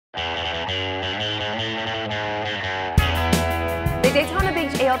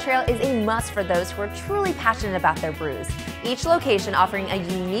Ale Trail is a must for those who are truly passionate about their brews, each location offering a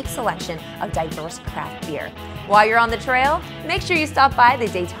unique selection of diverse craft beer. While you're on the trail, make sure you stop by the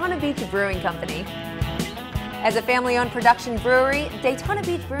Daytona Beach Brewing Company. As a family-owned production brewery, Daytona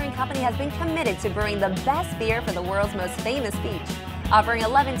Beach Brewing Company has been committed to brewing the best beer for the world's most famous beach, offering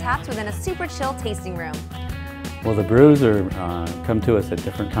 11 taps within a super chill tasting room. Well, the brews come to us at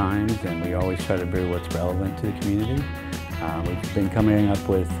different times, and we always try to brew what's relevant to the community. We've been coming up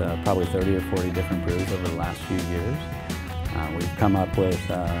with probably 30 or 40 different brews over the last few years. We've come up with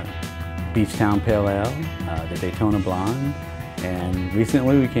Beach Town Pale Ale, the Daytona Blonde, and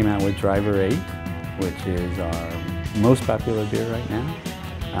recently we came out with Driver 8, which is our most popular beer right now,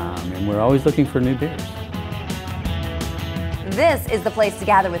 and we're always looking for new beers. This is the place to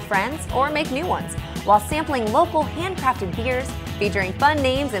gather with friends or make new ones, while sampling local handcrafted beers featuring fun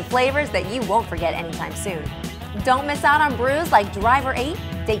names and flavors that you won't forget anytime soon. Don't miss out on brews like Driver 8,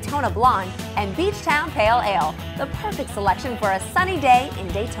 Daytona Blonde, and Beach Town Pale Ale, the perfect selection for a sunny day in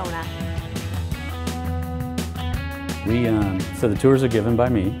Daytona. So the tours are given by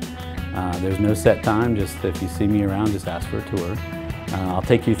me. There's no set time, just if you see me around, just ask for a tour. I'll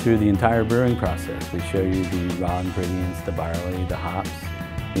take you through the entire brewing process. We show you the raw ingredients, the barley, the hops.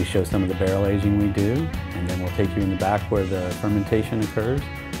 We show some of the barrel aging we do, and then we'll take you in the back where the fermentation occurs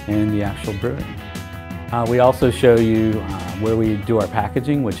and the actual brewing. We also show you where we do our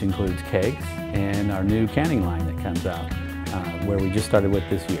packaging, which includes kegs, and our new canning line that comes out, where we just started with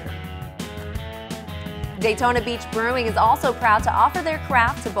this year. Daytona Beach Brewing is also proud to offer their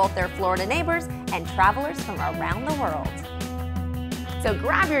craft to both their Florida neighbors and travelers from around the world. So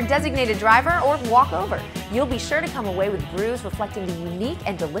grab your designated driver or walk over. You'll be sure to come away with brews reflecting the unique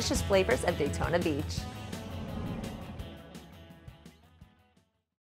and delicious flavors of Daytona Beach.